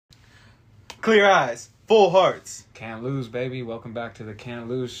Clear eyes, full hearts. Can't lose, baby. Welcome back to the Can't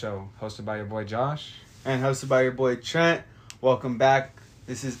Lose Show, hosted by your boy Josh. And hosted by your boy Trent. Welcome back.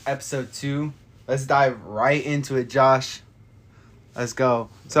 This is episode 2. Let's dive right into it, Josh. Let's go.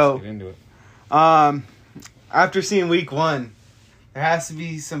 Let's get into it. After seeing week 1, there has to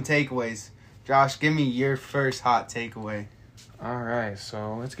be some takeaways. Josh, give me your first hot takeaway. All right,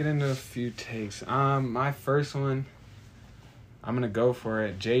 so let's get into a few takes. My first one, I'm going to go for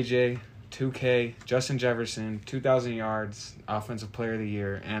it. JJ, 2K, Justin Jefferson, 2,000 yards, Offensive Player of the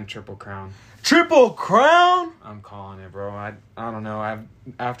Year, and Triple Crown. Triple Crown? I'm calling it, bro. I don't know.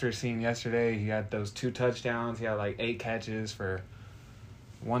 After seeing yesterday, he had those 2 touchdowns. He had like 8 catches for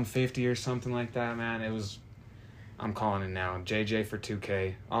 150 or something like that, man. I'm calling it now. JJ for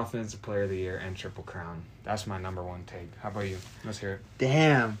 2K, Offensive Player of the Year, and Triple Crown. That's my number one take. How about you? Let's hear it.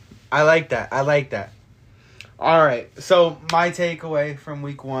 Damn. I like that. All right. So, my takeaway from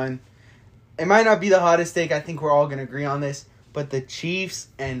week 1. It might not be the hottest take. I think we're all going to agree on this. But the Chiefs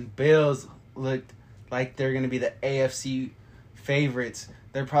and Bills looked like they're going to be the AFC favorites.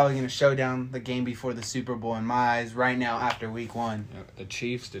 They're probably going to show down the game before the Super Bowl in my eyes right now after week 1. Yeah, the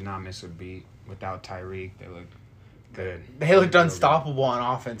Chiefs did not miss a beat without Tyreek. They looked good. They looked unstoppable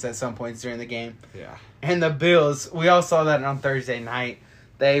on offense at some points during the game. Yeah. And the Bills, we all saw that on Thursday night.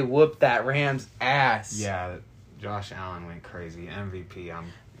 They whooped that Rams' ass. Yeah, Josh Allen went crazy. MVP.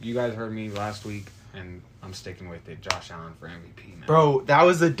 You guys heard me last week, and I'm sticking with it. Josh Allen for MVP, man. Bro, that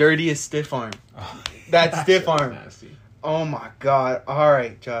was the dirtiest stiff arm. Oh, that stiff arm. Nasty. Oh, my God. All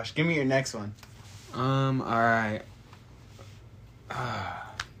right, Josh, give me your next one. All right.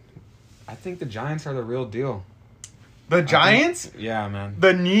 I think the Giants are the real deal. The Giants? Yeah, man.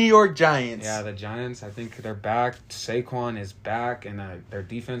 The New York Giants. Yeah, the Giants. I think they're back. Saquon is back, and their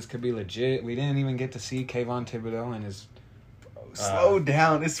defense could be legit. We didn't even get to see Kayvon Thibodeau and his... Slow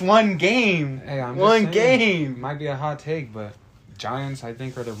down. It's one game. Hey, I'm one just saying, game. Might be a hot take, but Giants, I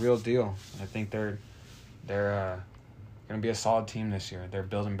think, are the real deal. I think they're going to be a solid team this year. They're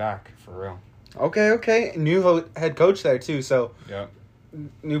building back, for real. Okay. New head coach there, too, so... Yep.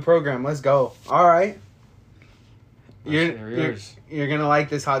 New program. Let's go. All right. You're going to like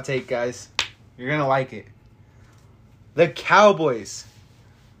this hot take, guys. You're going to like it. The Cowboys.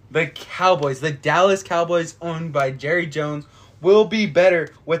 The Dallas Cowboys, owned by Jerry Jones, will be better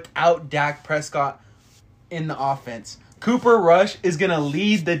without Dak Prescott in the offense. Cooper Rush is going to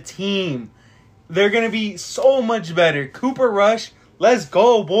lead the team. They're going to be so much better. Cooper Rush, let's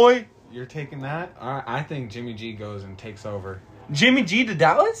go, boy. You're taking that? I think Jimmy G goes and takes over. Jimmy G to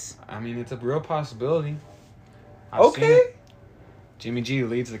Dallas? I mean, it's a real possibility. I've seen it. Jimmy G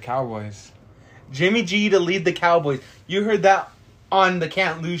leads the Cowboys. Jimmy G to lead the Cowboys. You heard that on the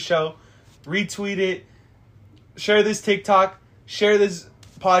Can't Lose Show. Retweet it. Share this TikTok. Share this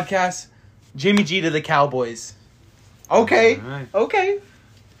podcast. Jimmy G to the Cowboys. Okay. Right. Okay.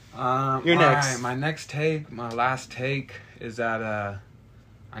 You're next. Right, my last take is that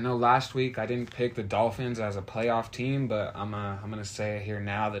I know last week I didn't pick the Dolphins as a playoff team, but I'm gonna say it here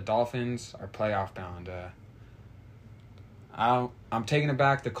now. The Dolphins are playoff bound. I'm taking it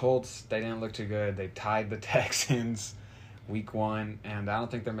back. The Colts, they didn't look too good. They tied the Texans week 1, and I don't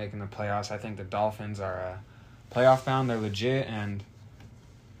think they're making the playoffs. I think the Dolphins are playoff bound. They're legit, and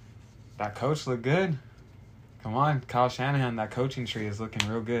that coach looked good. Come on, Kyle Shanahan, that coaching tree is looking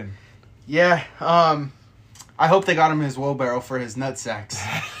real good. Yeah, I hope they got him his wheelbarrow for his nut sacks.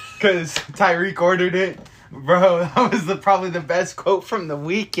 Because Tyreek ordered it. Bro, that was probably the best quote from the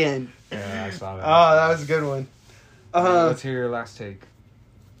weekend. Yeah, I saw that. Oh, that was a good one. Let's hear your last take.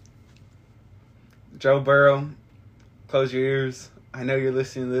 Joe Burrow, close your ears. I know you're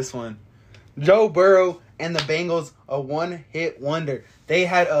listening to this one. Joe Burrow and the Bengals, a one-hit wonder. They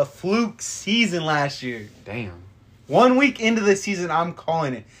had a fluke season last year. Damn. 1 week into the season, I'm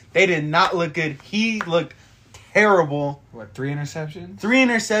calling it. They did not look good. He looked terrible. What, 3 interceptions? 3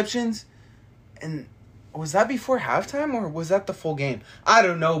 interceptions. And was that before halftime or was that the full game? I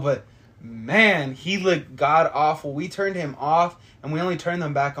don't know, but man, he looked god-awful. We turned him off, and we only turned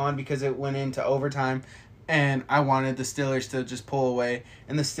them back on because it went into overtime. And I wanted the Steelers to just pull away.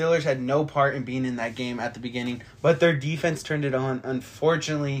 And the Steelers had no part in being in that game at the beginning. But their defense turned it on.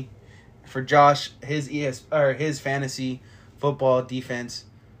 Unfortunately, for Josh, his fantasy football defense,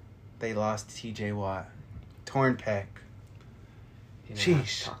 they lost T.J. Watt. Torn pec. You didn't have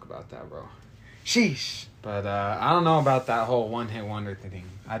to talk about that, bro. Sheesh. But I don't know about that whole one-hit wonder thing.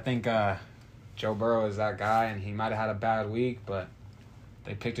 I think Joe Burrow is that guy, and he might have had a bad week, but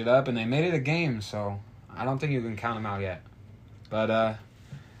they picked it up, and they made it a game, so I don't think you can count him out yet. But,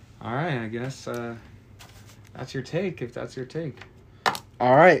 all right, I guess that's your take, if that's your take.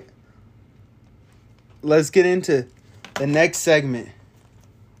 All right. let's get into the next segment.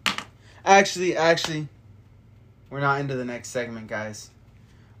 Actually, we're not into the next segment, guys.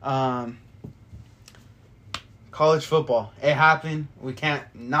 College football. It happened. We can't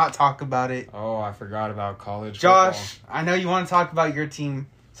not talk about it. Oh, I forgot about college Josh, I know you want to talk about your team,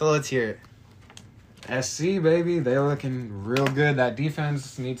 so let's hear it. SC, baby, they're looking real good. That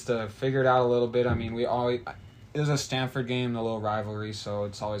defense needs to figure it out a little bit. I mean, it was a Stanford game, a little rivalry, so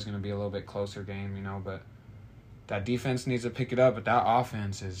it's always going to be a little bit closer game, you know, but that defense needs to pick it up, but that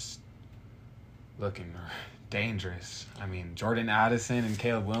offense is looking dangerous. I mean, Jordan Addison and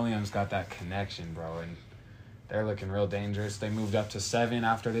Caleb Williams got that connection, bro, and they're looking real dangerous. They moved up to 7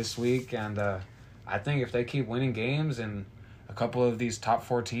 after this week, and I think if they keep winning games and a couple of these top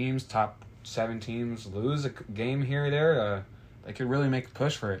 4 teams, top 7 teams lose a game here or there, they could really make a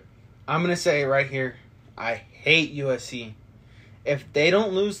push for it. I'm going to say it right here. I hate USC. If they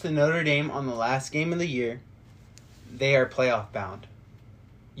don't lose to Notre Dame on the last game of the year, they are playoff bound.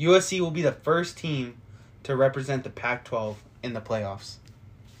 USC will be the first team to represent the Pac-12 in the playoffs.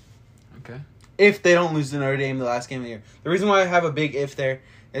 Okay. If they don't lose to Notre Dame the last game of the year. The reason why I have a big if there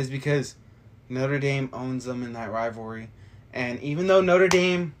is because Notre Dame owns them in that rivalry. And even though Notre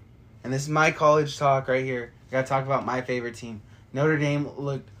Dame, and this is my college talk right here, I got to talk about my favorite team. Notre Dame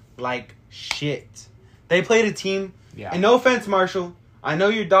looked like shit. They played a team, and no offense, Marshall, I know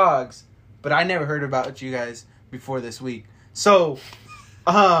you're dogs, but I never heard about you guys before this week. So,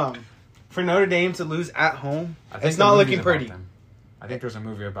 for Notre Dame to lose at home, it's not looking pretty. I think there's a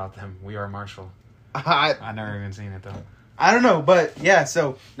movie about them. We Are Marshall. I've never even seen it, though. I don't know, but yeah,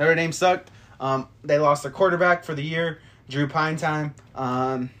 so Notre Dame sucked. They lost their quarterback for the year, Drew Pinetime.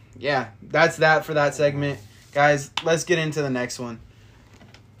 Yeah, that's that for that segment. Guys, let's get into the next one.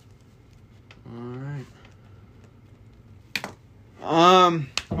 All right.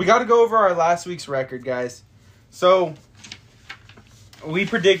 We got to go over our last week's record, guys. So, we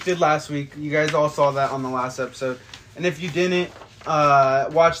predicted last week. You guys all saw that on the last episode. And if you didn't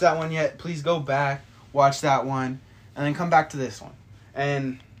watch that one yet, please go back, watch that one, and then come back to this one.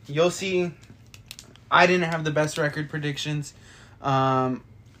 And you'll see I didn't have the best record predictions.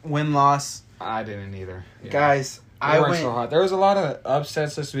 Win-loss. I didn't either. Yeah. Guys, I went so hot. There was a lot of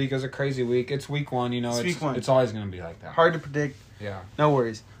upsets this week. It was a crazy week. It's week 1, you know. It's week 1. It's always going to be like that. Hard to predict. Yeah. No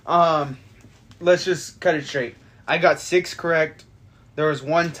worries. Let's just cut it straight. I got 6 correct. There was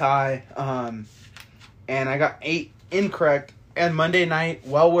 1 tie. And I got 8 incorrect. And Monday night,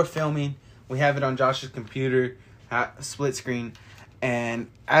 while we're filming, we have it on Josh's computer, split screen. And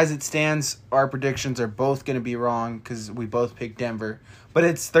as it stands, our predictions are both going to be wrong because we both picked Denver. But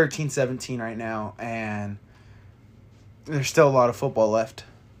it's 13-17 right now, and there's still a lot of football left.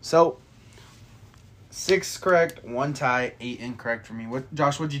 So, 6 correct, 1 tie, 8 incorrect for me.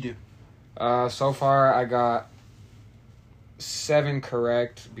 Josh, what'd you do? So far, I got 7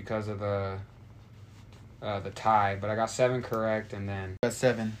 correct because of the tie, but I got 7 correct, and then I got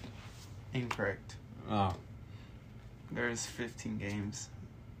 7 incorrect. Oh. There's 15 games,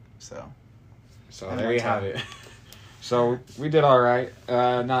 so there you have it. So we did all right.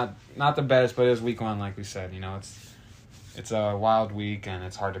 Not the best, but it was week 1, like we said. You know, it's a wild week, and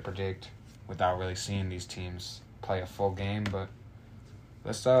it's hard to predict without really seeing these teams play a full game. But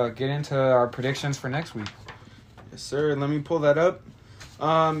let's get into our predictions for next week. Yes, sir. Let me pull that up.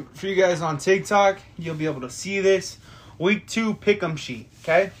 For you guys on TikTok, you'll be able to see this. Week 2 pick'em sheet,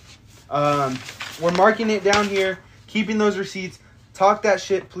 okay? We're marking it down here, keeping those receipts. Talk that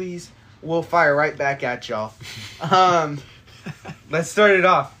shit, please. We'll fire right back at y'all. Let's start it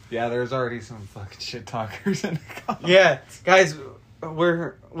off. Yeah, there's already some fucking shit talkers in the comments. Yeah, guys,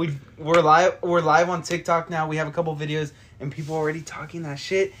 we're live. We're live on TikTok now. We have a couple videos, and people already talking that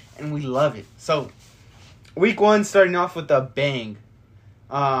shit, and we love it. So, week 1 starting off with a bang.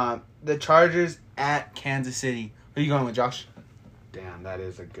 The Chargers at Kansas City. Who are you going with, Josh? Damn, that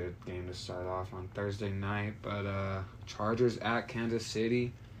is a good game to start off on Thursday night. But Chargers at Kansas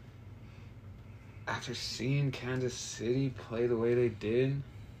City. After seeing Kansas City play the way they did,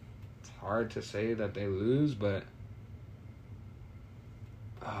 it's hard to say that they lose, but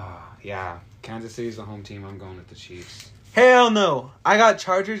yeah, Kansas City's the home team. I'm going with the Chiefs. Hell no. I got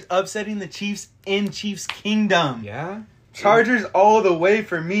Chargers upsetting the Chiefs in Chiefs Kingdom. Yeah? Chargers all the way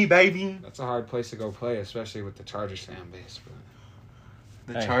for me, baby. That's a hard place to go play, especially with the Chargers fan base.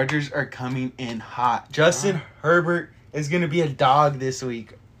 But the Chargers are coming in hot. Justin Herbert is going to be a dog this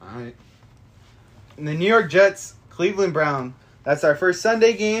week. All right. The New York Jets, Cleveland Brown. That's our first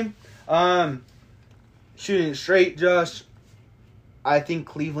Sunday game. Shooting it straight, Josh. I think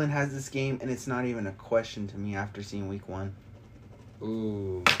Cleveland has this game, and it's not even a question to me after seeing week 1.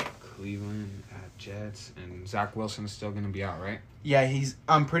 Ooh, Cleveland at Jets, and Zach Wilson's still going to be out, right? Yeah,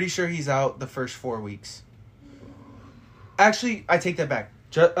 I'm pretty sure he's out the first 4 weeks. Actually, I take that back.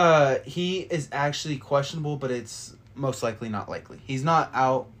 He is actually questionable, but it's most likely not likely. He's not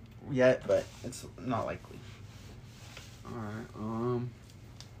out yet, but it's not likely. All right.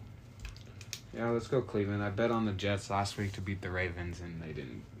 Yeah, let's go Cleveland. I bet on the Jets last week to beat the Ravens, and they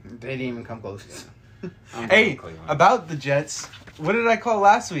didn't. They didn't even come close. Yeah. Hey, about the Jets, what did I call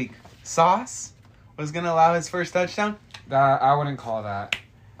last week? Sauce was going to allow his first touchdown? I wouldn't call that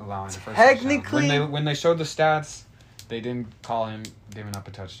allowing the first Technically, touchdown. When they showed the stats, they didn't call him giving up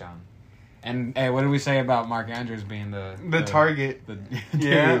a touchdown. And hey, what did we say about Mark Andrews being the target?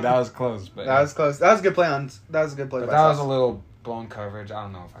 Yeah, that was close. But that was close. That was a good play That was a good play. But that was a little blown coverage. I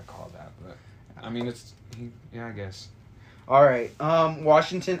don't know if I called that, but I mean I guess. All right.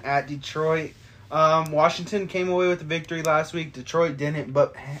 Washington at Detroit. Washington came away with the victory last week. Detroit didn't,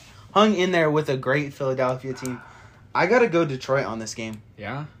 but hung in there with a great Philadelphia team. I gotta go Detroit on this game.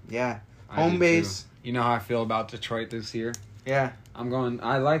 Yeah? Yeah. Home base. You know how I feel about Detroit this year? Yeah.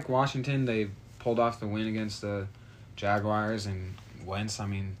 I like Washington. They pulled off the win against the Jaguars, and Wentz, I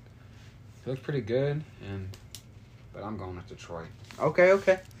mean, he looked pretty good, but I'm going with Detroit.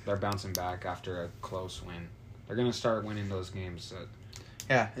 Okay. They're bouncing back after a close win. They're going to start winning those games.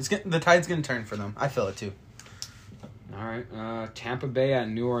 Yeah, the tide's going to turn for them. I feel it too. All right. Tampa Bay at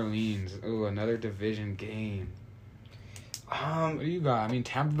New Orleans. Ooh, another division game. What do you got? I mean,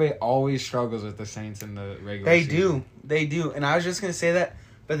 Tampa Bay always struggles with the Saints in the regular season. They do. And I was just going to say that,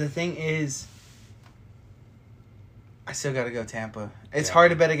 but the thing is, I still got to go Tampa. It's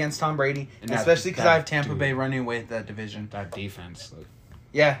hard to bet against Tom Brady, especially because I have Tampa Bay running away with that division. That defense.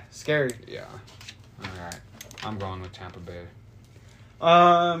 Yeah, scary. Yeah. All right. I'm going with Tampa Bay.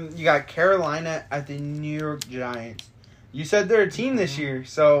 You got Carolina at the New York Giants. You said they're a team this year,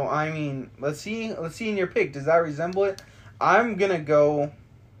 so I mean, let's see in your pick. Does that resemble it? I'm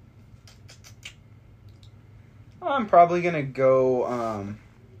probably gonna go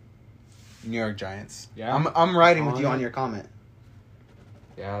New York Giants. Yeah. I'm riding with you on your comment.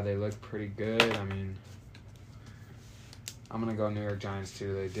 Yeah, they look pretty good. I mean, I'm gonna go New York Giants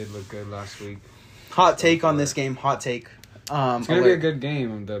too. They did look good last week. Hot take on this game. Hot take. It's gonna be a good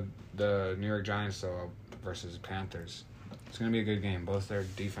game. The New York Giants versus Panthers. It's gonna be a good game. Both their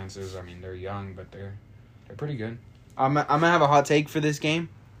defenses. I mean, they're young, but they're pretty good. I'm gonna have a hot take for this game.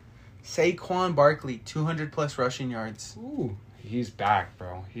 Saquon Barkley, 200+ rushing yards. Ooh, he's back,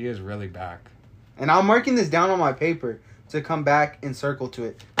 bro. He is really back. And I'm marking this down on my paper to come back and circle to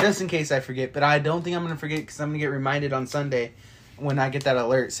it, just in case I forget. But I don't think I'm gonna forget because I'm gonna get reminded on Sunday when I get that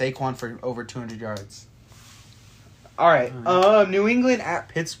alert. Saquon for over 200 yards. All right. New England at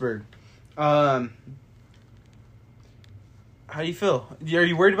Pittsburgh. How do you feel? Are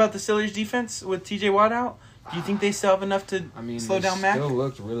you worried about the Steelers' defense with T.J. Watt out? Do you think they still have enough to slow down Mac? Still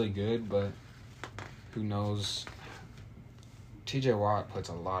looked really good, but who knows? T.J. Watt puts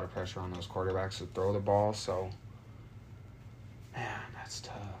a lot of pressure on those quarterbacks to throw the ball, so man, that's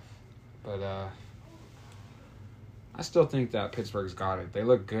tough. But I still think that Pittsburgh's got it. They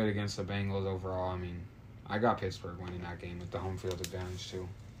look good against the Bengals overall. I mean, I got Pittsburgh winning that game with the home field advantage too.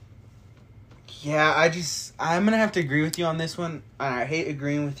 Yeah, I'm going to have to agree with you on this one. I hate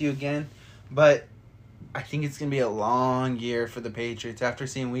agreeing with you again, but I think it's going to be a long year for the Patriots after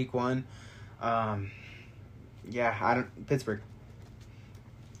seeing week 1. Pittsburgh.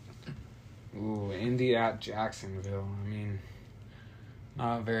 Ooh, Indy at Jacksonville. I mean,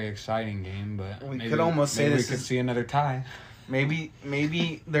 not a very exciting game, but we could almost say we could see another tie. Maybe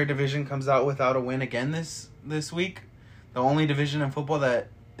their division comes out without a win again this week. The only division in football that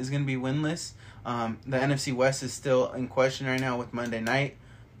is going to be winless. The NFC West is still in question right now with Monday night,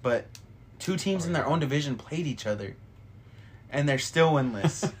 but 2 teams in their own division played each other, and they're still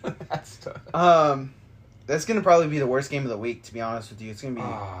winless. That's tough. That's going to probably be the worst game of the week, to be honest with you. It's going to be...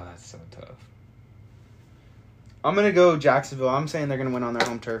 Oh, that's so tough. I'm going to go Jacksonville. I'm saying they're going to win on their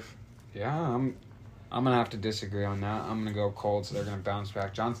home turf. Yeah, I'm going to have to disagree on that. I'm going to go Colts. They're going to bounce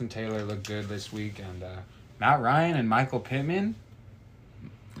back. Jonathan Taylor looked good this week, and Matt Ryan and Michael Pittman.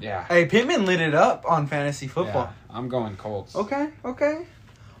 Yeah. Hey, Pittman lit it up on fantasy football. Yeah, I'm going Colts. Okay.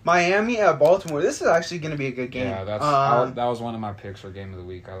 Miami at Baltimore. This is actually going to be a good game. Yeah, that was one of my picks for game of the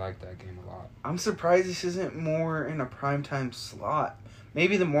week. I like that game a lot. I'm surprised this isn't more in a primetime slot.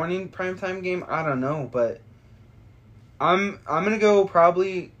 Maybe the morning primetime game. I don't know, but I'm going to go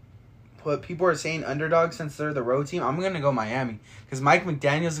probably what people are saying underdog since they're the road team. I'm going to go Miami because Mike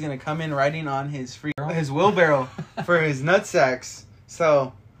McDaniels is going to come in riding on his wheelbarrow for his nutsacks.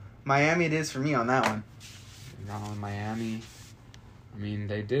 So Miami it is for me on that one. You're going Miami. I mean,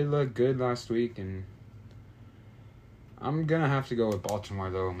 they did look good last week, and I'm going to have to go with Baltimore,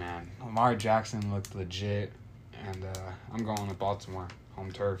 though, man. Lamar Jackson looked legit, and I'm going with Baltimore,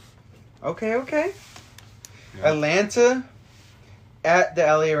 home turf. Okay. Yeah. Atlanta at the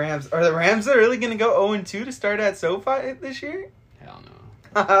LA Rams. Are the Rams really going to go 0-2 to start at SoFi this year? Hell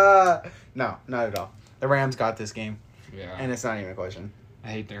no. No, not at all. The Rams got this game, Yeah. and it's not even a question. I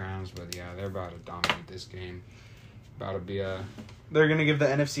hate the Rams, but yeah, they're about to dominate this game. About to be a... They're going to give the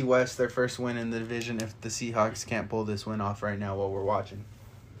NFC West their first win in the division if the Seahawks can't pull this win off right now while we're watching.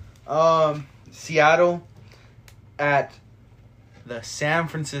 Seattle at the San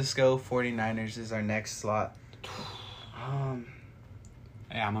Francisco 49ers is our next slot.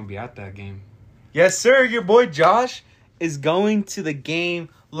 Hey, I'm going to be at that game. Yes, sir. Your boy Josh is going to the game.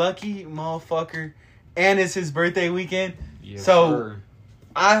 Lucky motherfucker. And it's his birthday weekend. Yes, So, sir.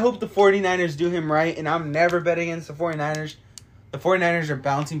 I hope the 49ers do him right, and I'm never betting against the 49ers. The 49ers are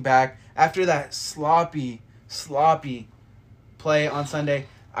bouncing back after that sloppy play on Sunday.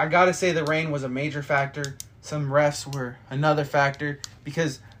 I got to say the rain was a major factor. Some refs were another factor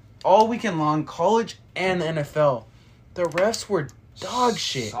because all weekend long, college and the NFL, the refs were dog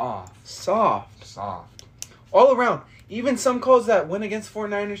shit. Soft. All around. Even some calls that went against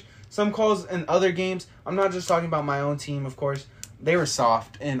 49ers, some calls in other games. I'm not just talking about my own team, of course. They were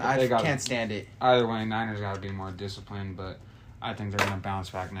soft, and can't stand it. Either way, Niners got to be more disciplined, but I think they're going to bounce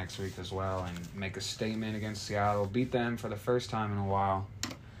back next week as well and make a statement against Seattle, beat them for the first time in a while.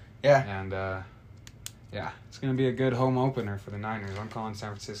 Yeah. And, it's going to be a good home opener for the Niners. I'm calling San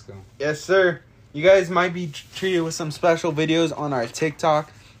Francisco. Yes, sir. You guys might be treated with some special videos on our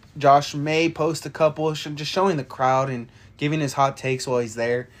TikTok. Josh may post a couple, just showing the crowd and giving his hot takes while he's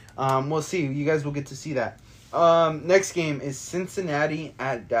there. We'll see. You guys will get to see that. Next game is Cincinnati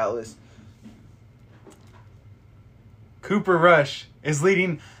at Dallas. Cooper Rush is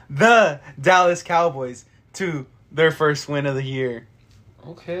leading the Dallas Cowboys to their first win of the year.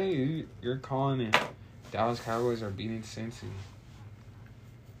 Okay, you're calling it. Dallas Cowboys are beating Cincy.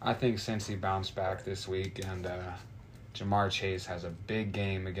 I think Cincy bounced back this week, and Jamar Chase has a big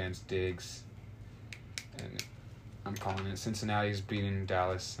game against Diggs. And I'm calling it. Cincinnati's beating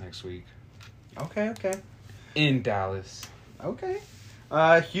Dallas next week. Okay. In Dallas. Okay.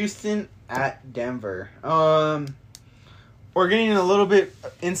 Houston at Denver. We're getting a little bit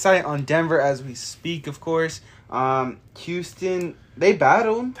insight on Denver as we speak, of course. Houston, they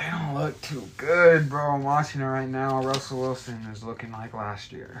battled. They don't look too good, bro. I'm watching it right now. Russell Wilson is looking like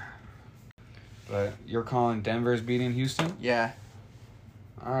last year. But you're calling Denver's beating Houston? Yeah.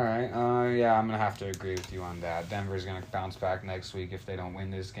 All right. Yeah, I'm going to have to agree with you on that. Denver's going to bounce back next week if they don't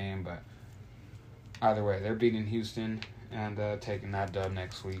win this game. But either way, they're beating Houston and taking that dub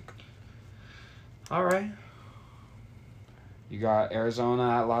next week. All right. You got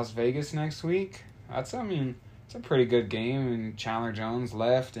Arizona at Las Vegas next week. It's a pretty good game. And Chandler Jones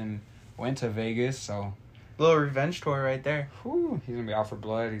left and went to Vegas, so... Little revenge tour right there. Whew, he's going to be out for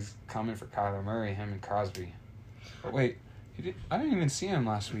blood. He's coming for Kyler Murray, him and Crosby. But wait, I didn't even see him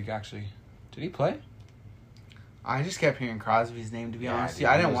last week, actually. Did he play? I just kept hearing Crosby's name, to be honest. Dude,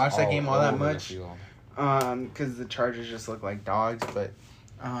 I didn't watch that game all that over the much. field. Because the Chargers just look like dogs, but...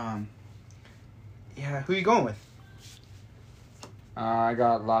 yeah, who you going with? I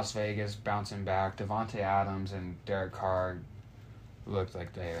got Las Vegas bouncing back. Devontae Adams and Derek Carr looked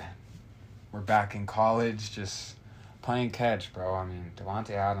like they were back in college, just playing catch, bro. I mean,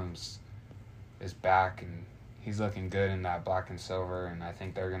 Devontae Adams is back, and he's looking good in that black and silver, and I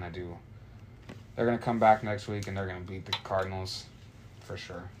think they're going to come back next week, and they're going to beat the Cardinals for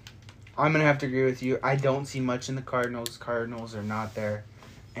sure. I'm going to have to agree with you. I don't see much in the Cardinals. Cardinals are not there,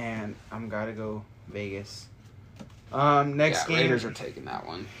 and I'm got to go Vegas. Next game. Raiders are taking that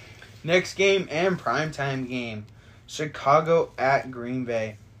one. Next game and primetime game. Chicago at Green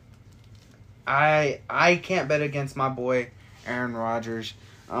Bay. I can't bet against my boy Aaron Rodgers.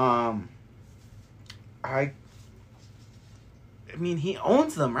 I mean, he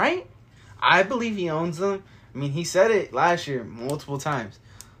owns them, right? I believe he owns them. I mean, he said it last year multiple times.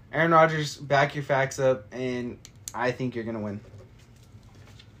 Aaron Rodgers, back your facts up, and I think you're going to win.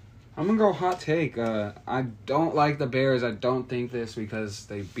 I'm going to go hot take. I don't like the Bears. I don't think this because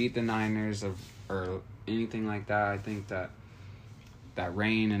they beat the Niners or anything like that. I think that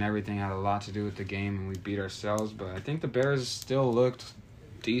rain and everything had a lot to do with the game, and we beat ourselves. But I think the Bears still looked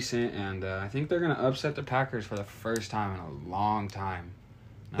decent, and I think they're going to upset the Packers for the first time in a long time.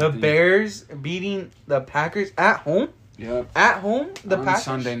 The Bears beating the Packers at home? Yep. At home? The on Packers?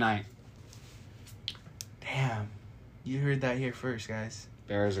 Sunday night. Damn. You heard that here first, guys.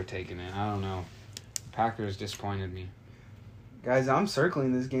 Bears are taking it. I don't know. Packers disappointed me. Guys, I'm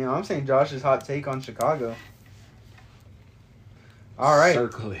circling this game. I'm saying Josh's hot take on Chicago. All right.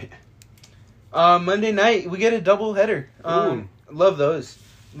 Circle it. Monday night, we get a double header. Ooh. Love those.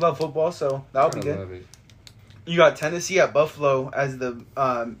 Love football, so that'll be Gotta good. love it. You got Tennessee at Buffalo as the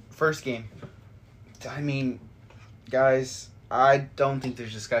first game. I mean, guys, I don't think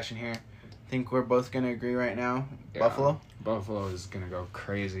there's discussion here. I think we're both going to agree right now. Yeah, Buffalo is going to go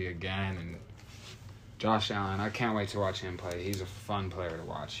crazy again. And Josh Allen, I can't wait to watch him play. He's a fun player to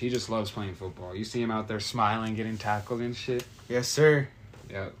watch. He just loves playing football. You see him out there smiling, getting tackled and shit. Yes, sir.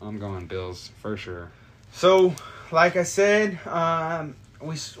 Yeah, I'm going Bills for sure. So, like I said,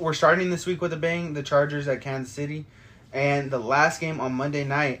 we're starting this week with a bang. The Chargers at Kansas City. And the last game on Monday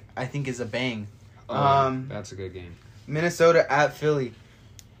night, I think, is a bang. Oh, that's a good game. Minnesota at Philly.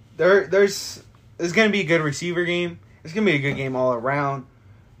 There's going to be a good receiver game. It's going to be a good game all around.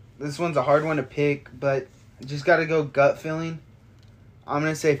 This one's a hard one to pick, but just got to go gut feeling. I'm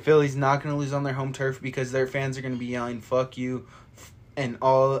going to say Philly's not going to lose on their home turf because their fans are going to be yelling, fuck you, and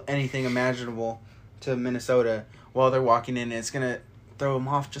anything imaginable to Minnesota while they're walking in. It's going to throw them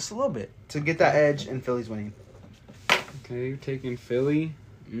off just a little bit to get that edge, and Philly's winning. Okay, you're taking Philly.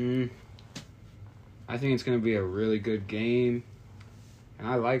 I think it's going to be a really good game. And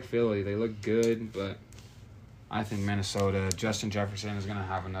I like Philly. They look good, but I think Minnesota, Justin Jefferson is going to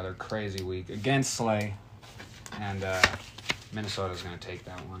have another crazy week against Slay. And Minnesota's going to take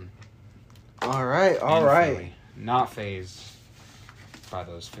that one. All right. Philly. Not fazed by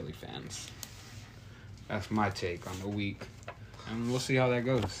those Philly fans. That's my take on the week. And we'll see how that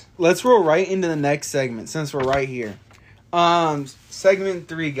goes. Let's roll right into the next segment since we're right here. Segment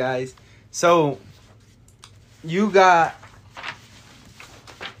 3, guys. So, we got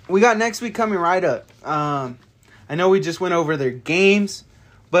next week coming right up. I know we just went over their games,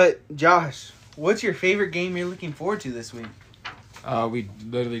 but Josh, what's your favorite game you're looking forward to this week? We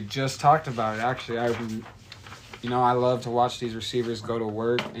literally just talked about it. Actually, I love to watch these receivers go to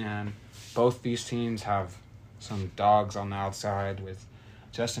work, and both these teams have some dogs on the outside with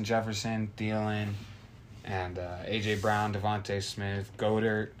Justin Jefferson, Thielen, and A.J. Brown, Devontae Smith,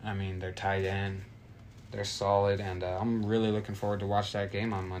 Goddard. I mean, they're tight end. They're solid, and I'm really looking forward to watch that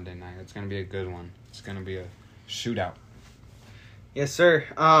game on Monday night. It's going to be a good one. It's going to be a shootout. Yes, sir.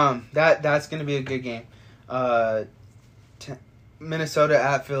 That's going to be a good game. Minnesota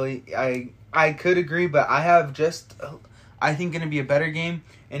at Philly. I could agree, but I have I think going to be a better game,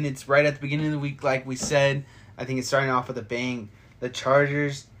 and it's right at the beginning of the week, like we said. I think it's starting off with a bang. The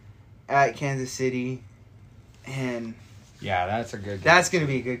Chargers at Kansas City, and yeah, that's a good game. That's going to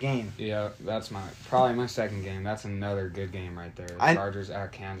be a good game. Yeah, that's probably my second game. That's another good game right there. The Chargers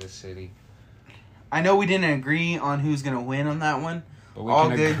at Kansas City. I know we didn't agree on who's going to win on that one. But we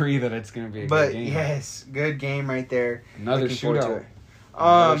can agree that it's going to be a good game. But, yes, good game right there. Another shootout.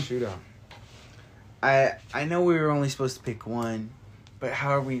 Another shootout. I know we were only supposed to pick one, but how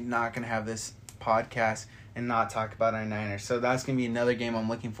are we not going to have this podcast and not talk about our Niners? So that's going to be another game I'm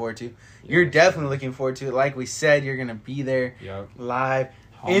looking forward to. You're definitely looking forward to it. Like we said, you're going to be there live.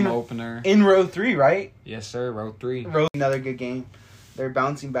 Home opener. In row 3, right? Yes, sir. Row 3. Another good game. They're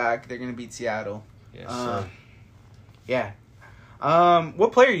bouncing back. They're going to beat Seattle. Yes, sir. Yeah.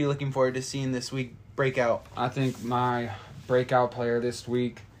 What player are you looking forward to seeing this week break out? I think my breakout player this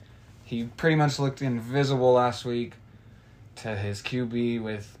week, he pretty much looked invisible last week to his QB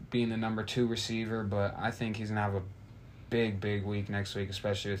with being the number 2 receiver, but I think he's going to have a big week next week,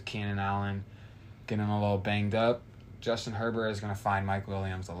 especially with Keenan Allen getting a little banged up. Justin Herbert is going to find Mike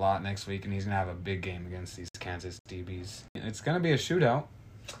Williams a lot next week, and he's going to have a big game against these Kansas DBs. It's going to be a shootout.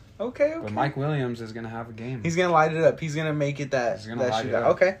 Okay. But Mike Williams is going to have a game. He's going to light it up. He's going to make it that shootout.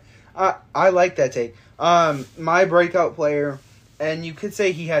 Okay. I like that take. My breakout player, and you could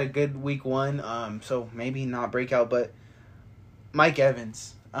say he had a good week 1, so maybe not breakout, but Mike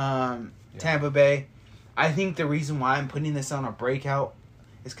Evans, Tampa Bay. I think the reason why I'm putting this on a breakout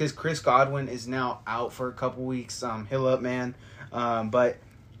is because Chris Godwin is now out for a couple weeks. Hill up, man. But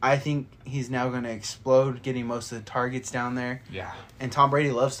I think he's now going to explode, getting most of the targets down there. Yeah. And Tom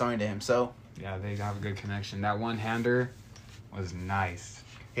Brady loves throwing to him, so. Yeah, they have a good connection. That one-hander was nice.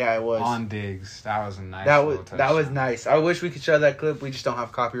 Yeah, it was. On Diggs. That was a nice touchdown. That was nice. I wish we could show that clip. We just don't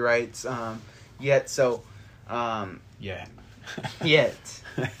have copyrights yet, so. Yet. Yet.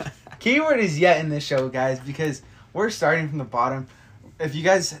 Keyword is yet in this show, guys, because we're starting from the bottom. If you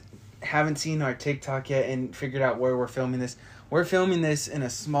guys haven't seen our TikTok yet and figured out where we're filming this in a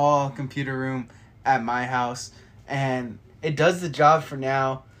small computer room at my house, and it does the job for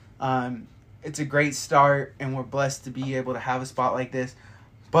now. It's a great start, and we're blessed to be able to have a spot like this.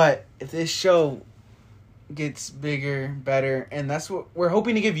 But if this show gets bigger, better, and that's what we're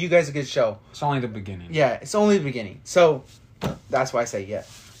hoping to give you guys a good show. It's only the beginning. Yeah, it's only the beginning. So that's why I say yeah.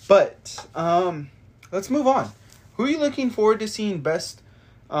 But let's move on. Who are you looking forward to seeing best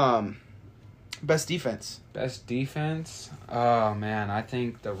defense? Best defense? Oh, man. I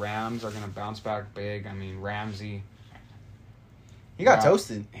think the Rams are going to bounce back big. I mean, Ramsey. He got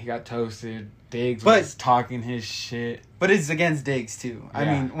toasted. He got toasted. Diggs was talking his shit. But it's against Diggs, too. Yeah. I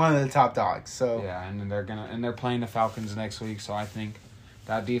mean, one of the top dogs. So yeah, and they're playing the Falcons next week, so I think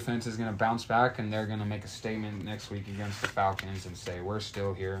that defense is going to bounce back, and they're going to make a statement next week against the Falcons and say, we're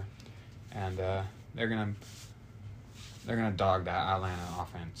still here. And they're going to dog that Atlanta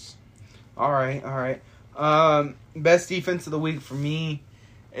offense. All right. Best defense of the week for me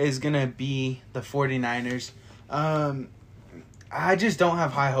is going to be the 49ers. I just don't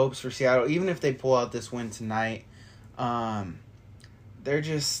have high hopes for Seattle. Even if they pull out this win tonight, they're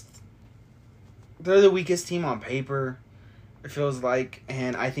the weakest team on paper, it feels like.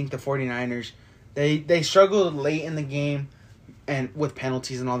 And I think the 49ers, they struggled late in the game and with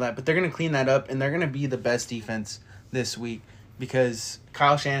penalties and all that, but they're going to clean that up, and they're going to be the best defense this week because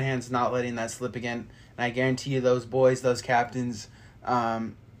Kyle Shanahan's not letting that slip again. And I guarantee you those boys, those captains,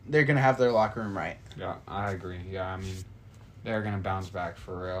 they're going to have their locker room right. Yeah, I agree. Yeah, I mean, they're going to bounce back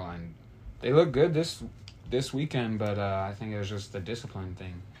for real. And they look good this weekend, but I think it was just the discipline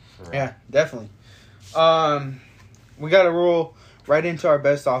thing. Yeah, definitely. We got to roll right into our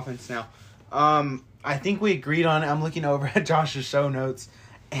best offense now. I think we agreed on it. I'm looking over at Josh's show notes,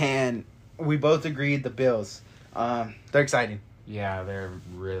 and we both agreed the Bills. They're exciting. Yeah, they're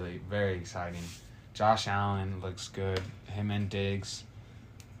really very exciting. Josh Allen looks good. Him and Diggs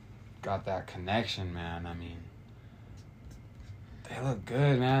got that connection, man. I mean, they look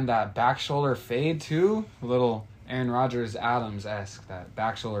good, man. That back shoulder fade, too. A little Aaron Rodgers-Adams-esque. That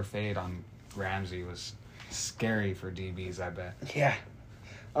back shoulder fade on Ramsey was scary for DBs, I bet. Yeah.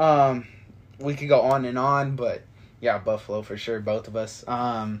 We could go on and on, but yeah, Buffalo for sure, both of us.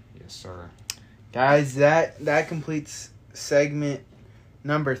 Yes, sir. Guys, that completes segment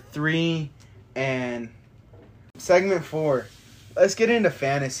number 3 and segment 4. Let's get into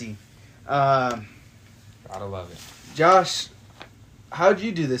fantasy. Gotta love it. Josh, how'd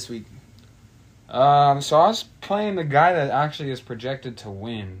you do this week? So I was playing the guy that actually is projected to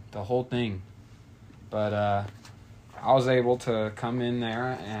win the whole thing. But I was able to come in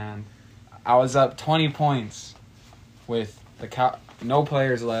there, and I was up 20 points with no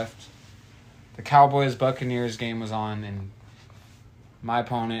players left. The Cowboys-Buccaneers game was on, and my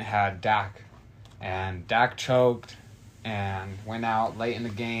opponent had Dak. And Dak choked and went out late in the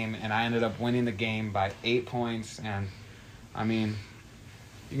game, and I ended up winning the game by 8 points. And, I mean,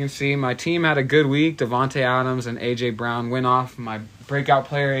 you can see my team had a good week. Devontae Adams and A.J. Brown went off. My breakout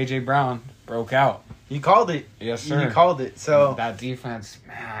player, A.J. Brown, broke out. You called it. Yes, sir. You called it. So that defense,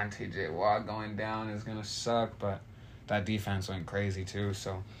 man, T.J. Watt going down is going to suck, but that defense went crazy too.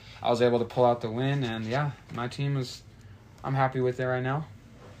 So I was able to pull out the win, and yeah, my team I'm happy with it right now.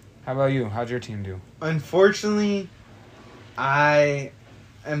 How about you? How'd your team do? Unfortunately, I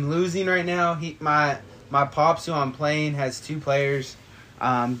am losing right now. My Pops, who I'm playing, has 2 players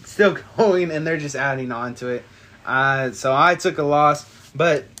still going, and they're just adding on to it. So I took a loss,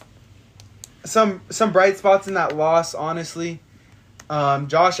 but some bright spots in that loss, honestly.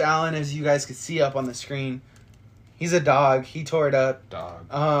 Josh Allen, as you guys could see up on the screen, he's a dog. He tore it up. Dog.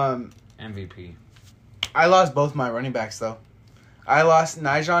 MVP. I lost both my running backs, though. I lost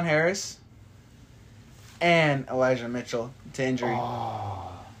Nyjon Harris and Elijah Mitchell to injury.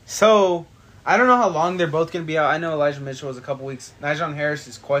 Oh. So I don't know how long they're both going to be out. I know Elijah Mitchell was a couple weeks. Nyjon Harris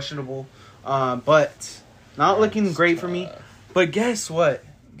is questionable, but not looking great for me. But guess what?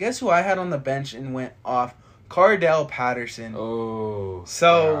 Guess who I had on the bench and went off? Cardell Patterson. Oh.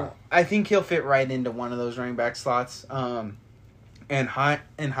 So yeah. I think he'll fit right into one of those running back slots. And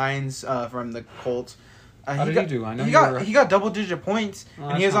Hines from the Colts. How did he do? I know he got double-digit points,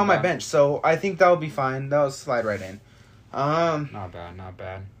 and he was on my bench. So I think that'll be fine. That'll slide right in. Not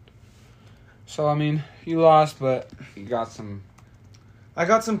bad. So, I mean, you lost, but you got some... I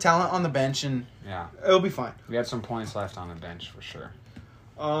got some talent on the bench, and yeah, it'll be fine. We had some points left on the bench, for sure.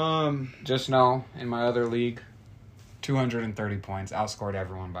 Just know, in my other league, 230 points. Outscored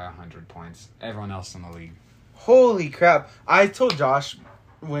everyone by 100 points. Everyone else in the league. Holy crap. I told Josh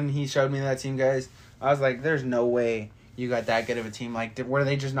when he showed me that team, guys, I was like, there's no way you got that good of a team. Like, were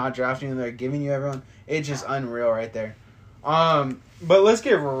they just not drafting you and they're giving you everyone? It's just unreal right there. But let's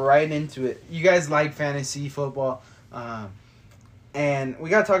get right into it. You guys like fantasy football. And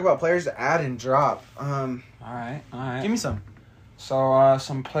we got to talk about players to add and drop. All right. Give me some. So,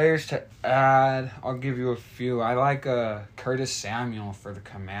 some players to add. I'll give you a few. I like Curtis Samuel for the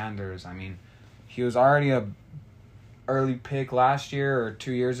Commanders. I mean, he was already a early pick last year or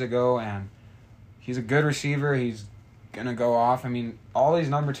 2 years ago, and he's a good receiver. He's going to go off. I mean, all these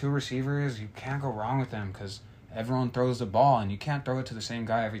number 2 receivers, you can't go wrong with them because everyone throws the ball, and you can't throw it to the same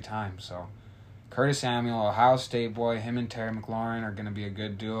guy every time. So, Curtis Samuel, Ohio State boy, him and Terry McLaurin are going to be a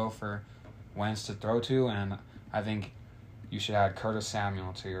good duo for Wentz to throw to, and I think you should add Curtis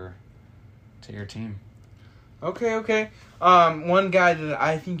Samuel to your team. Okay. One guy that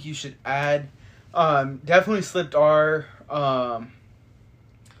I think you should add, definitely slipped our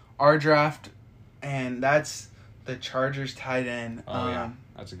draft, and that's the Chargers tight end. Yeah,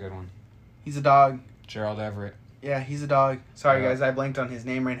 that's a good one. He's a dog. Gerald Everett. Yeah, he's a dog. Sorry, guys, I blanked on his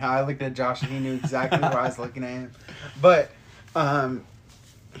name right now. I looked at Josh, and he knew exactly where I was looking at him. But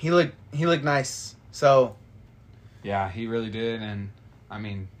he looked nice. So yeah, he really did, and I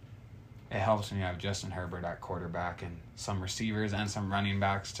mean, it helps when you have Justin Herbert at quarterback and some receivers and some running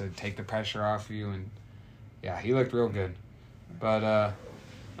backs to take the pressure off you. And yeah, he looked real good. But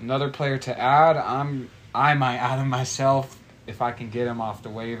another player to add, I might add him myself if I can get him off the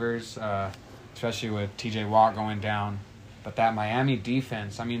waivers. Especially with TJ Watt going down. But that Miami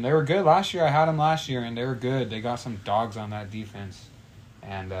defense, I mean, they were good last year. I had them last year, and they were good. They got some dogs on that defense.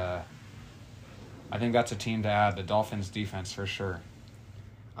 And I think that's a team to add, the Dolphins defense for sure.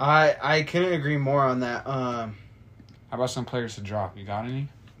 I couldn't agree more on that. How about some players to drop? You got any?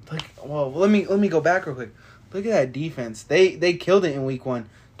 Let me go back real quick. Look at that defense. They killed it in week 1.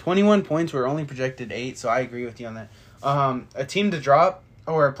 21 points were only projected 8, so I agree with you on that. A team to drop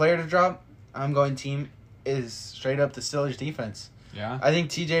or a player to drop, I'm going team is straight up the Steelers defense. Yeah. I think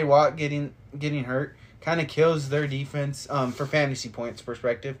TJ Watt getting hurt kind of kills their defense for fantasy points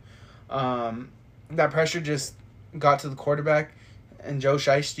perspective. That pressure just got to the quarterback and Joe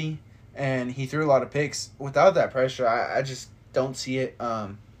Shiesty, and he threw a lot of picks. Without that pressure, I just don't see it.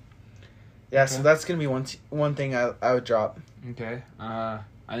 Okay. So that's going to be one thing I would drop. Okay. I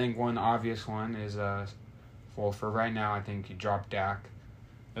think one obvious one is, for right now, I think you drop Dak.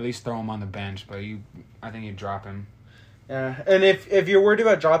 At least throw him on the bench, but I think you drop him. Yeah, and if you're worried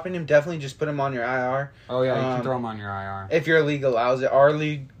about dropping him, definitely just put him on your IR. Oh, yeah, you can throw him on your IR. If your league allows it. Our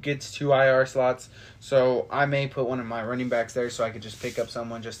league gets 2 IR slots, so I may put one of my running backs there so I could just pick up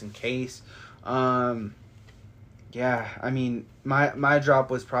someone just in case. Yeah, I mean, my drop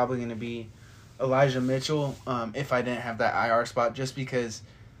was probably going to be Elijah Mitchell if I didn't have that IR spot, just because,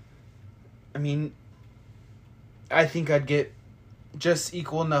 I mean, I think I'd get just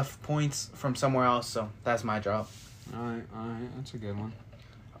equal enough points from somewhere else, so that's my drop. All right, that's a good one.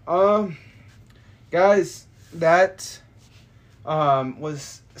 Guys, that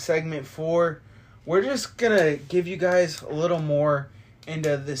was segment 4. We're just gonna give you guys a little more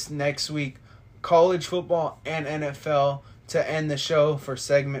into this next week, college football and NFL, to end the show for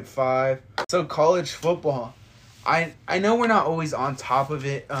segment 5. So college football, I know we're not always on top of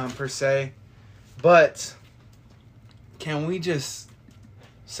it per se, but can we just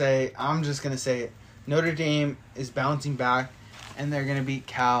say, I'm just going to say it, Notre Dame is bouncing back, and they're going to beat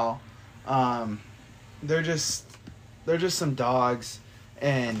Cal. They're just some dogs,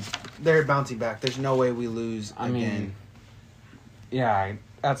 and they're bouncing back. There's no way we lose again. Mean, yeah,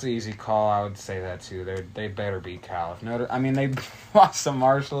 that's an easy call. I would say that too. They better beat Cal. They lost to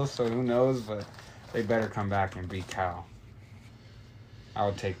Marshall, so who knows, but they better come back and beat Cal. I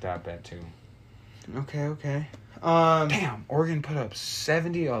would take that bet too. Okay. Damn, Oregon put up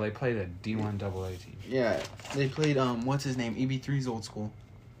 70. Oh, they played a D1 AA team. Yeah, they played, what's his name? EB3's old school.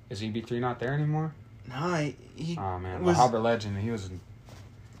 Is EB3 not there anymore? Nah, he oh, man. was... The Hobber legend, he was a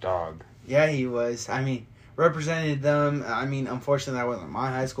dog. Yeah, he was. I mean, represented them. I mean, unfortunately, that wasn't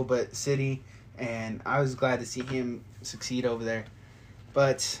my high school, but City, and I was glad to see him succeed over there.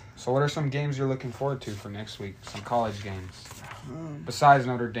 But... So what are some games you're looking forward to for next week? Some college games. Besides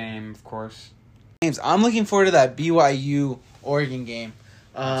Notre Dame, of course. I'm looking forward to that BYU Oregon game.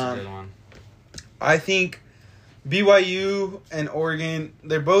 That's a good one. I think BYU and Oregon,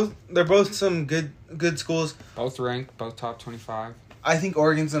 they're both some good schools. Both ranked, both top 25. I think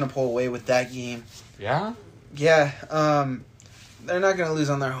Oregon's gonna pull away with that game. Yeah? Yeah. They're not gonna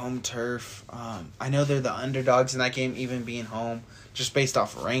lose on their home turf. I know they're the underdogs in that game, even being home, just based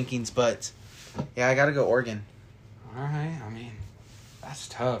off rankings. But yeah, I gotta go Oregon. All right. I mean, that's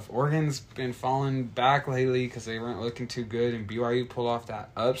tough. Oregon's been falling back lately because they weren't looking too good, and BYU pulled off that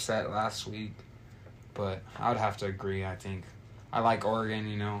upset last week. But I would have to agree. I think I like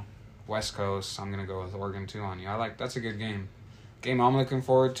Oregon. West Coast. I'm gonna go with Oregon too on you. That's a good game. Game I'm looking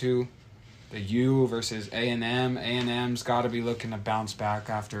forward to. the U versus A&M. A&M's got to be looking to bounce back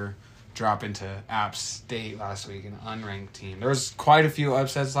after dropping to App State last week, an unranked team. There was quite a few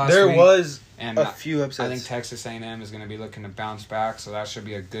upsets last week. There was and a few upsets. I think Texas A&M is going to be looking to bounce back, so that should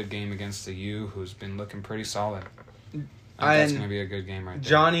be a good game against the U, who's been looking pretty solid. I think that's going to be a good game right there.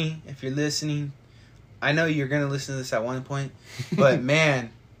 Johnny, if you're listening, I know you're going to listen to this at one point, but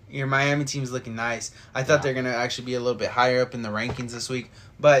man, your Miami team's looking nice. I thought they're going to actually be a little bit higher up in the rankings this week,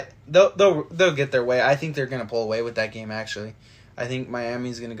 but they'll get their way. I think they're going to pull away with that game, actually. I think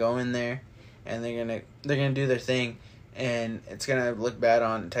Miami's going to go in there, and they're gonna do their thing, and it's going to look bad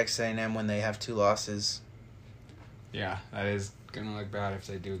on Texas A&M when they have 2 losses. Yeah, that is going to look bad if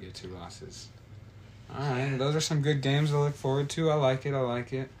they do get 2 losses. All right, those are some good games to look forward to. I like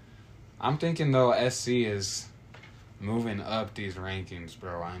it. I'm thinking, though, SC is moving up these rankings,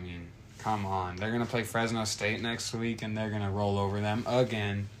 bro. I mean, come on. They're going to play Fresno State next week, and they're going to roll over them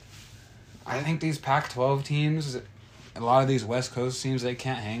again. I think these Pac-12 teams, a lot of these West Coast teams, they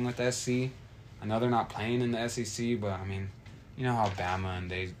can't hang with SC. I know they're not playing in the SEC, but, I mean, you know how Bama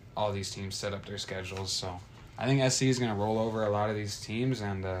and all these teams set up their schedules. So I think SC is going to roll over a lot of these teams,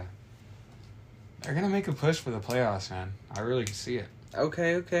 and they're going to make a push for the playoffs, man. I really can see it.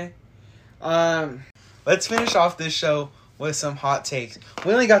 Okay. Let's finish off this show with some hot takes.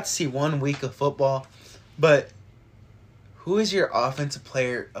 We only got to see 1 week of football, but who is your offensive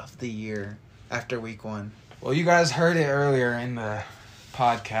player of the year after week 1? Well, you guys heard it earlier in the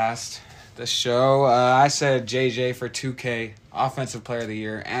podcast, the show. I said JJ for 2K, offensive player of the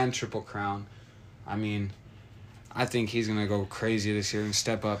year, and Triple Crown. I mean, I think he's going to go crazy this year and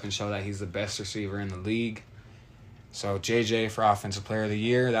step up and show that he's the best receiver in the league. So, JJ for Offensive Player of the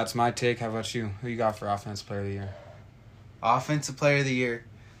Year. That's my take. How about you? Who you got for Offensive Player of the Year? Offensive Player of the Year.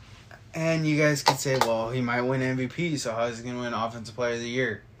 And you guys could say, well, he might win MVP, so how is he going to win Offensive Player of the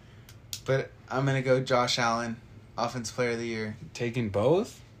Year? But I'm going to go Josh Allen, Offensive Player of the Year. Taking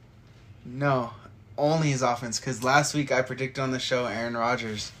both? No, only his offense, because last week I predicted on the show Aaron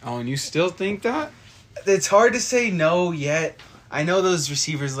Rodgers. Oh, and you still think that? It's hard to say no yet. I know those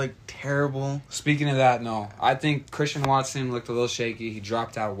receivers look terrible. Speaking of that, no. I think Christian Watson looked a little shaky. He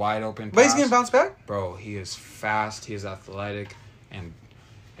dropped out wide open pass. But he's going to bounce back? Bro, he is fast. He is athletic. And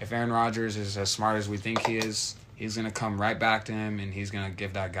if Aaron Rodgers is as smart as we think he is, he's going to come right back to him, and he's going to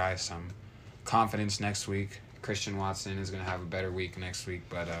give that guy some confidence next week. Christian Watson is going to have a better week next week.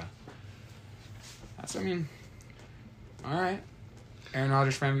 But, all right. Aaron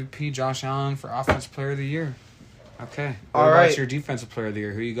Rodgers for MVP, Josh Allen for Offensive Player of the Year. Okay. What about your Defensive Player of the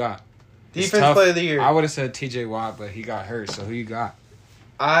Year? Who you got? Defensive Player of the Year. I would have said TJ Watt, but he got hurt, so who you got?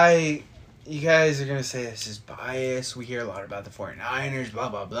 You guys are going to say this is biased. We hear a lot about the 49ers, blah,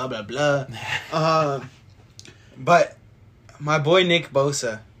 blah, blah, blah, blah. But my boy Nick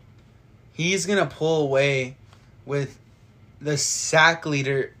Bosa, he's going to pull away with the sack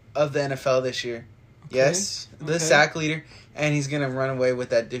leader of the NFL this year. Okay. Yes, the sack leader. And he's going to run away with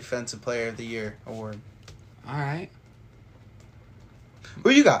that Defensive Player of the Year award. All right. Who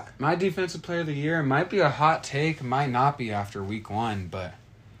you got? My Defensive Player of the Year might be a hot take, might not be after week 1, but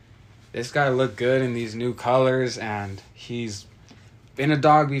this guy looked good in these new colors, and he's been a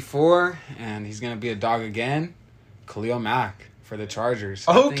dog before, and he's going to be a dog again. Khalil Mack for the Chargers.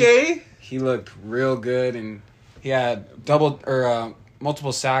 Okay. He looked real good, and he had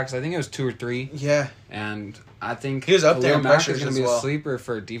multiple sacks. I think it was 2 or 3. Yeah. And I think he was up there in pressures is going to be a sleeper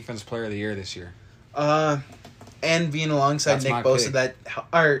for Defense Player of the Year this year. And being alongside Nick Bosa,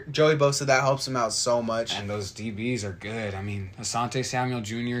 Joey Bosa, that helps him out so much. And those DBs are good. I mean, Asante Samuel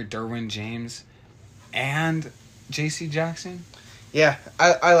Jr., Derwin James, and J.C. Jackson. Yeah,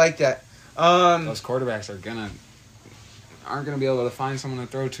 I like that. Those quarterbacks aren't gonna be able to find someone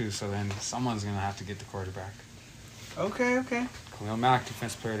to throw to, so then someone's gonna have to get the quarterback. Okay. Khalil Mack,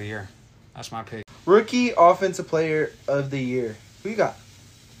 Defensive Player of the Year. That's my pick. Rookie Offensive Player of the Year. Who you got?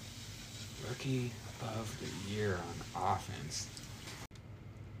 Rookie of the Year on offense.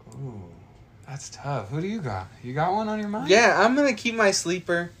 Ooh, that's tough. Who do you got? You got one on your mind? Yeah, I'm going to keep my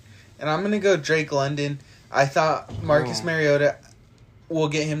sleeper, and I'm going to go Drake London. I thought Marcus Mariota will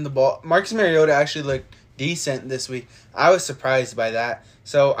get him the ball. Marcus Mariota actually looked decent this week. I was surprised by that.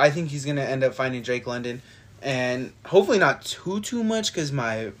 So I think he's going to end up finding Drake London. And hopefully not too much, because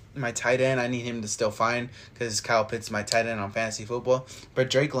my tight end, I need him to still find, because Kyle Pitts is my tight end on fantasy football.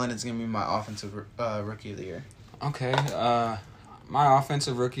 But Drake London's going to be my offensive rookie of the year. Okay. My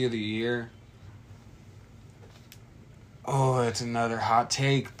offensive rookie of the year. Oh, it's another hot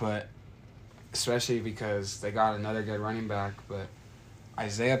take, but especially because they got another good running back. But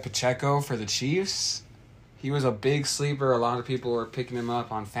Isaiah Pacheco for the Chiefs, he was a big sleeper. A lot of people were picking him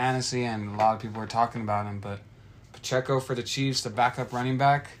up on fantasy, and a lot of people were talking about him. But Pacheco for the Chiefs, the backup running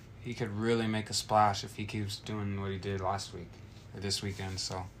back, he could really make a splash if he keeps doing what he did last week or this weekend.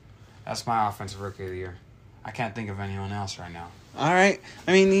 So that's my offensive rookie of the year. I can't think of anyone else right now. All right.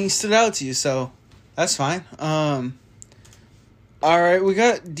 I mean, he stood out to you, so that's fine. All right, we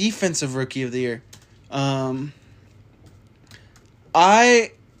got defensive rookie of the year. I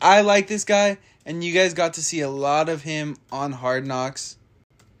like this guy, and you guys got to see a lot of him on Hard Knocks.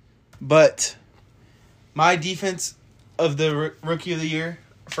 But my defense of the rookie of the year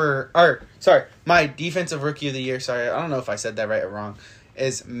my defensive rookie of the year, I don't know if I said that right or wrong,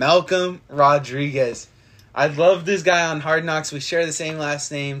 is Malcolm Rodriguez. I love this guy on Hard Knocks. We share the same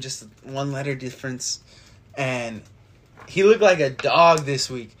last name, just one letter difference. And he looked like a dog this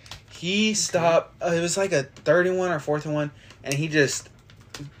week. He stopped, it was like a 31 or 4th and 1, and he just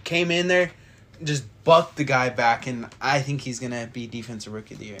came in there, just bucked the guy back, and I think he's going to be defensive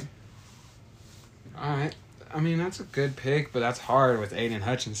rookie of the year. All right. I mean, that's a good pick, but that's hard with Aiden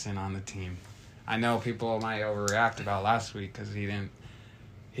Hutchinson on the team. I know people might overreact about last week because he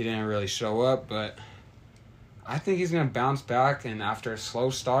didn't really show up, but I think he's going to bounce back, and after a slow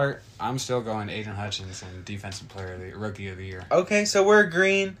start, I'm still going Aiden Hutchinson, defensive player, rookie of the year. Okay, so we're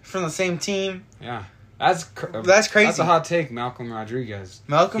agreeing from the same team. Yeah. That's crazy. That's a hot take, Malcolm Rodriguez.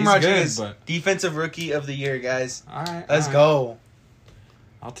 Malcolm Rodriguez, good, but defensive rookie of the year, guys. All right. Let's go.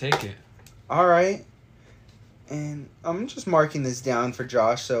 I'll take it. All right. And I'm just marking this down for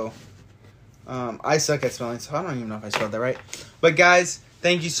Josh, so I suck at spelling, so I don't even know if I spelled that right. But, guys,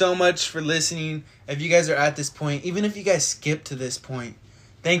 thank you so much for listening. If you guys are at this point, even if you guys skip to this point,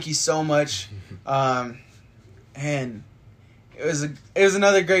 thank you so much. And it was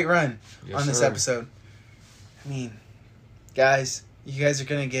another great run on this episode. I mean, guys, you guys are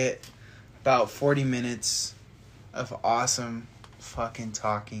going to get about 40 minutes of awesome fucking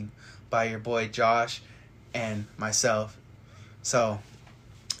talking by your boy Josh and myself. So,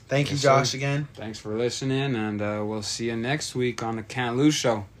 thank you, Josh, again. Thanks for listening, and we'll see you next week on the Can't Lose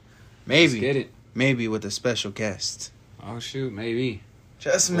Show. Maybe. Let's get it. Maybe with a special guest. Oh, shoot, maybe.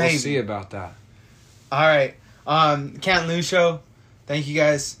 Just maybe. We'll see about that. All right. Can't Lose Show. Thank you,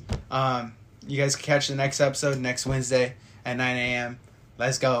 guys. You guys can catch the next episode next Wednesday at 9 a.m.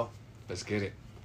 Let's go. Let's get it.